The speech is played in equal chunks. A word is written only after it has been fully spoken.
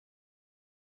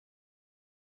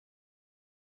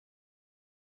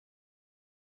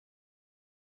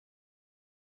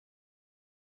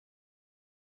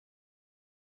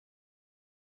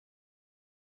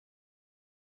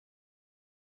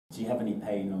Do you have any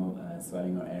pain or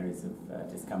swelling or areas of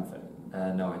discomfort?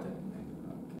 No, I don't.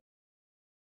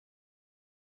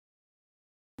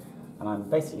 And I'm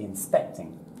basically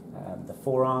inspecting the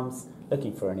forearms,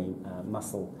 looking for any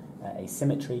muscle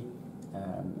asymmetry,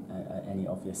 any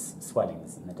obvious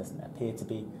swellings, and there doesn't appear to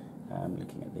be.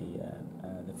 Looking at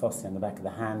the fossa on the back of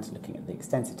the hand, looking at the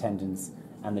extensor tendons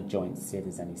and the joints, see if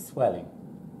there's any swelling.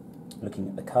 Looking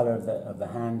at the colour of the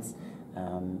hands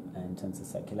in terms of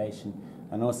circulation,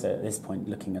 and also at this point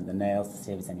looking at the nails to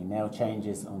see if there's any nail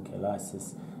changes,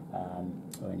 oncholysis,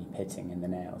 or any pitting in the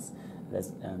nails.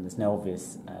 There's no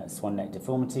obvious swan neck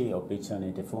deformity or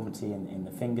boutonniere deformity in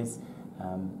the fingers,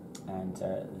 and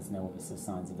there's no obvious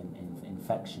signs of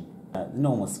infection.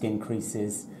 Normal skin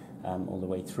creases all the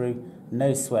way through,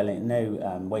 no swelling,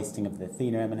 no wasting of the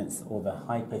thenar eminence or the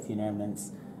hypothenar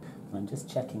eminence. I'm just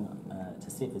checking to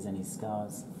see if there's any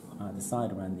scars on either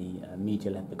side around the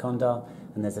medial epicondyle,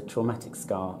 and there's a traumatic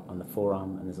scar on the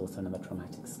forearm, and there's also another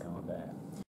traumatic scar there.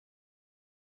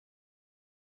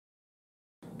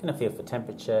 Going to feel for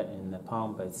temperature in the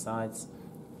palm, both sides,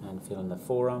 and feel on the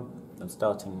forearm. I'm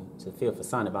starting to feel for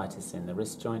synovitis in the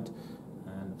wrist joint,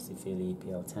 and obviously feel the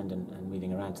EPL tendon and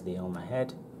moving around to the ulnar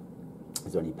head.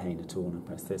 Is there any pain at all when I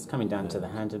press this? Coming down to the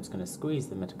hand, I'm just going to squeeze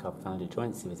the metacarpophalangeal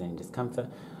joint, see if there's any discomfort.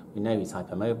 We know he's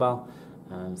hypermobile,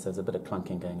 so there's a bit of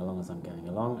clunking going along as I'm going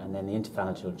along. And then the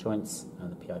interphalangeal joints,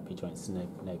 the PIP joints, no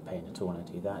pain at all when I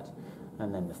do that.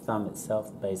 And then the thumb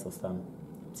itself, the basal thumb,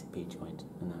 MCP joint,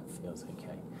 and that feels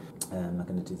okay. I'm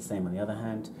going to do the same on the other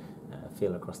hand.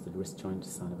 Feel across the wrist joint,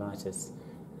 synovitis,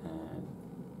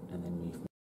 and then move.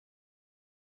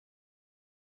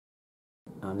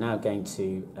 I'm now going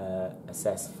to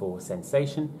assess for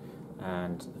sensation,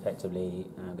 and effectively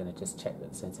I'm going to just check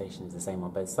that the sensation is the same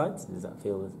on both sides. Does that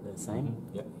feel the same?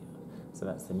 Mm-hmm. Yep. So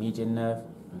that's the median nerve.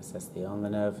 I assess the ulnar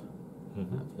nerve.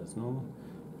 Mm-hmm. That feels normal.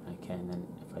 Okay, and then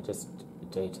if I just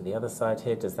do to the other side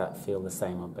here, does that feel the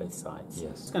same on both sides?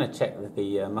 Yes. Just going to check with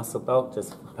the muscle bulk,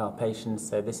 just palpation.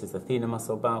 So this is the thenar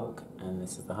muscle bulk, and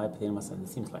this is the hypothenar muscle, and it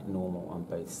seems like normal on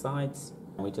both sides.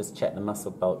 And we just check the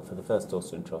muscle bulk for the first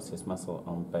dorsal interosseous muscle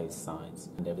on both sides.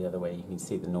 And every other way, you can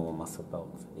see the normal muscle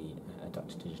bulk for the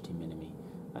adductor digiti minimi.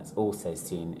 That's also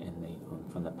seen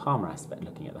from the palmar aspect,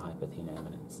 looking at the hypothenar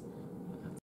eminence.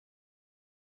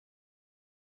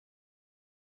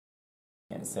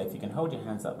 Yeah, so if you can hold your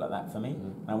hands up like that for me,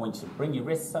 I want you to bring your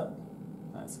wrists up.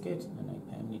 That's good. I know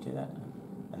pain when you do that.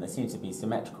 And there seems to be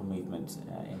symmetrical movement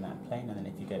in that plane. And then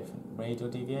if you go from radial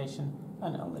deviation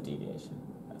and ulnar deviation,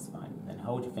 that's fine. Then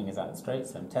hold your fingers out straight.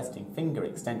 So I'm testing finger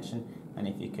extension, and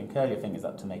if you can curl your fingers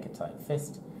up to make a tight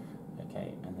fist,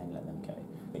 okay, and then let them go.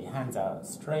 Put your hands out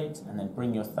straight, and then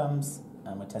bring your thumbs,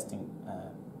 and we're testing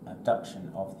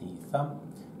abduction of the thumb.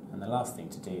 And the last thing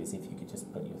to do is if you could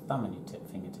just put your thumb and your tip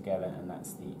finger together, and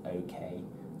that's the OK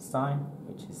sign,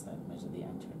 which is measure the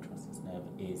anterior interosseous nerve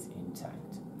is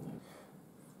intact.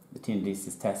 The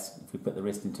tenodesis test, if we put the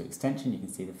wrist into extension, you can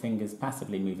see the fingers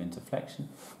passively move into flexion.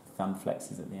 The thumb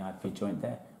flexes at the IP joint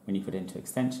there. When you put it into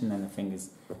extension, then the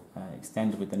fingers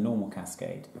extend with the normal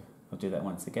cascade. We'll do that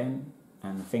once again.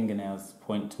 And the fingernails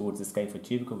point towards the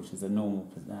scaphotubercle, which is the normal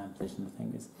position of the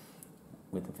fingers,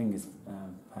 with the fingers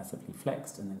passively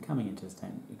flexed, and then coming into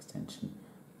extension,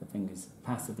 the fingers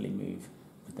passively move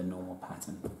with the normal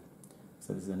pattern.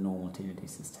 So this is a normal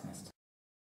tenodesis test.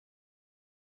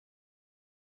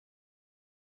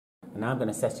 And now I'm going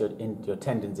to assess your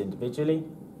tendons individually.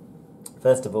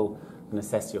 First of all, I'm going to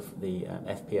assess the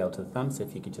FPL to the thumb. So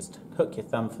if you could just hook your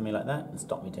thumb for me like that and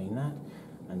stop me doing that,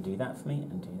 and do that for me,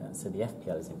 and do that. So the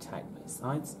FPL is intact both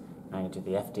sides. Now I'm going to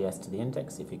do the FDS to the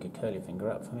index. If you could curl your finger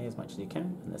up for me as much as you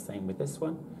can, and the same with this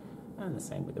one, and the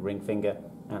same with the ring finger,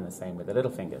 and the same with the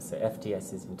little finger. So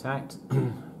FDS is intact,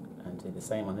 and do the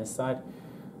same on this side.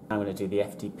 I'm going to do the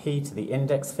FDP to the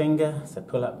index finger. So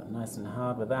pull up nice and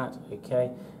hard with that.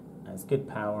 Okay, there's good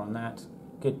power on that.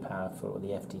 Good power for the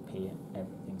FDP, and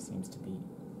everything seems to be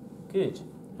good.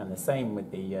 And the same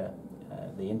with the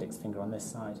index finger on this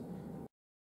side.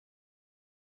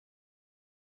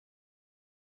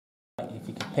 If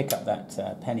you could pick up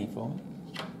that penny for me,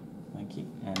 thank you.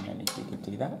 And then if you could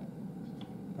do that,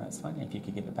 that's fine. If you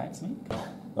could give it back to me, I'd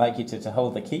like you to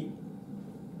hold the key,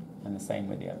 and the same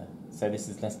with the other. So this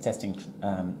is less testing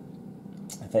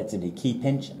effectively key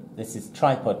pinch. This is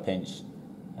tripod pinch,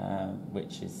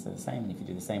 which is the same. And if you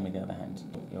do the same with the other hand,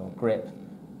 your grip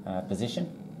position,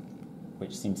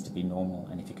 which seems to be normal.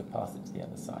 And if you could pass it to the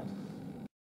other side.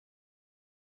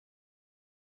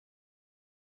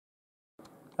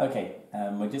 Okay,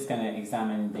 we're just going to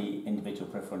examine the individual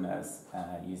peripheral nerves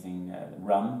using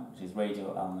RUM, which is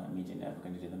radial, ulnar, and median nerve. We're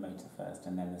going to do the motor first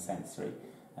and then the sensory.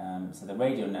 So the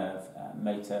radial nerve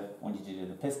motor, I want you to do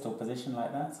the pistol position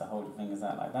like that, so hold your fingers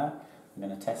out like that. I'm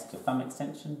going to test your thumb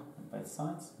extension on both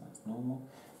sides, that's normal.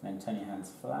 And then turn your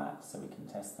hands flat so we can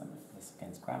test them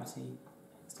against gravity,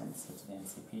 extensor to the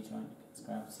NCP joint against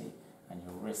gravity, and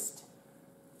your wrist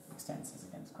extensors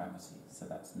against gravity, so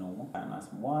that's normal. Nice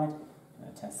and wide. I'm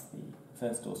going to test the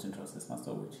first dorsal interosseous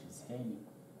muscle, which is here. You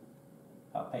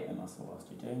palpate the muscle whilst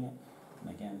you're doing it. And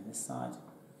again, this side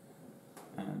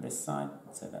and this side,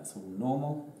 so that's all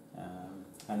normal.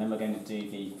 And then we're going to do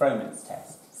the Frohman's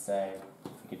test. So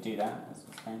if we could do that, as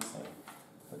we're saying, so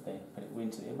put it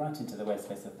right into the waist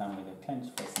space of the thumb with a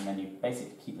clenched fist, and then you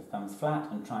basically keep the thumbs flat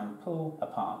and try and pull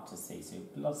apart to see. So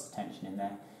lots of tension in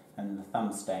there, and the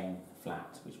thumb staying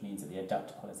flat, which means that the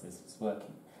adductor pollicis is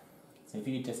working. So if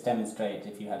you could just demonstrate,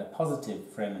 if you had a positive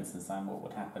Frohman's sign, what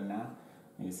would happen now?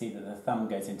 You can see that the thumb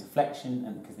goes into flexion,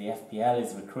 and because the FPL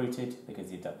is recruited, because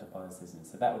the adductor pollicis isn't.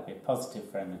 So that would be a positive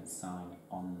Frohman's sign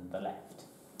on the left.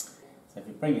 So if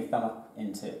you bring your thumb up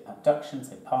into abduction,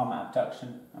 so palmar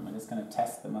abduction, and we're just going to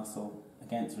test the muscle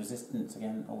against resistance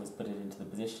again, always put it into the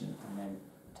position and then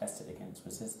test it against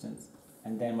resistance.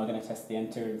 And then we're going to test the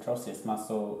anterior interosseous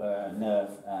muscle nerve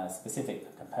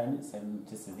specific components, so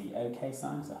this is the OK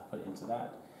sign, so I'll put it into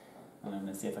that. And I'm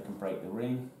going to see if I can break the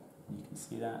ring, you can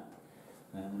see that.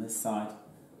 And on this side,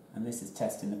 and this is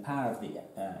testing the power of the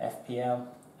FPL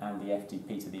and the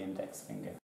FDP to the index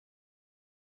finger.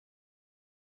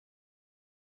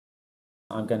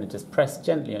 I'm going to just press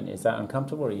gently on it. Is that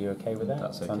uncomfortable, or are you okay with that?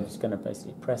 That's okay. So I'm just going to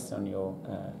basically press on your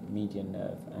median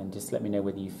nerve, and just let me know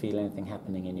whether you feel anything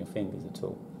happening in your fingers at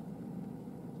all.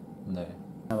 No.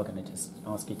 Now we're going to just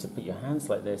ask you to put your hands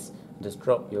like this and just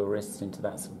drop your wrists into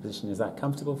that sort of position. Is that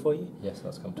comfortable for you? Yes,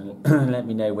 that's comfortable. And let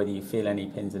me know whether you feel any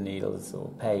pins and needles or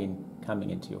pain coming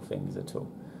into your fingers at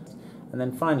all. And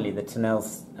then finally the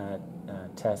Tinel's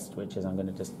test, which is I'm going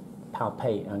to just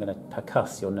palpate, I'm going to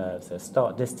percuss your nerve. So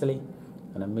start distally,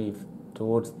 and I move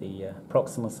towards the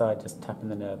proximal side, just tapping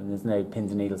the nerve, and there's no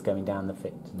pins and needles going down the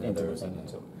fit into the finger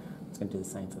at all. I'm just going to do the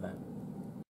same for that.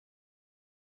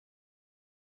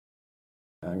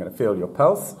 I'm going to feel your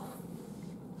pulse,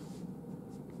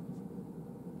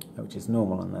 which is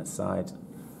normal on that side,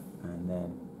 and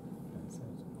then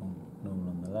normal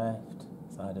on the left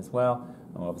side as well.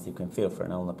 And obviously you can feel for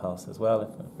an ulnar pulse as well if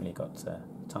we've really got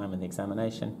time in the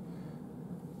examination.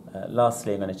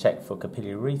 Lastly, I'm going to check for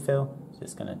capillary refill.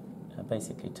 Just going to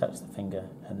basically touch the finger,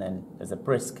 and then there's a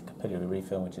brisk capillary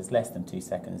refill, which is less than 2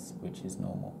 seconds, which is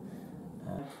normal.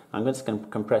 I'm just going to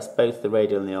compress both the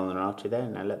radial and the ulnar artery there,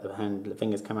 and I let the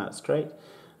fingers come out straight.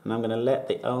 And I'm going to let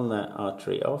the ulnar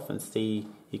artery off, and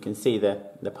you can see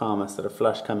the palmar sort of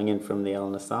flush coming in from the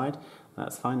ulnar side.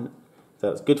 That's fine. So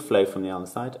that's good flow from the ulnar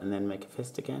side, and then make a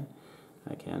fist again.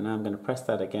 Okay, and now I'm going to press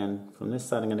that again from this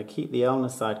side. I'm going to keep the ulnar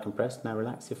side compressed. Now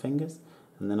relax your fingers,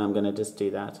 and then I'm going to just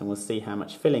do that, and we'll see how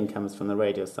much filling comes from the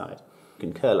radial side.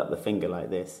 You can curl up the finger like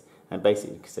this, and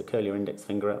basically, so curl your index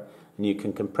finger up, and you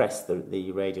can compress the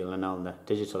radial and ulnar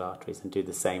digital arteries and do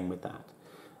the same with that.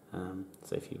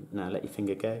 So if you now let your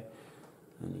finger go,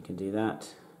 and you can do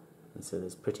that, and so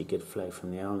there's pretty good flow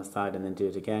from the ulnar side, and then do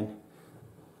it again,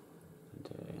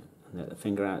 and let the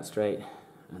finger out straight,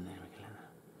 and there we go.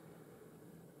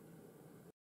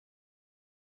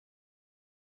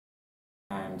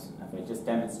 And I'm going to just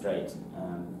demonstrate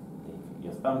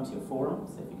your thumb to your forearm,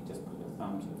 so if you could just put your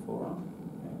thumb to your forearm,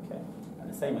 okay, and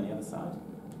the same on the other side,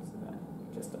 so that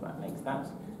just about makes that,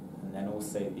 and then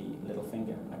also the little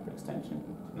finger hyperextension,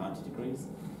 90 degrees,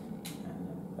 and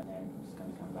then just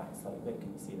going to come back slightly bit.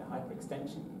 Can you see the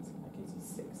hyperextension? So that gives you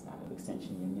 6 out of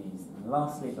extension in your knees. And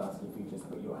lastly, if you just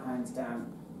put your hands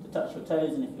down to touch your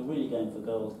toes, and if you're really going for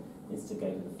gold, is to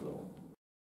go to the floor.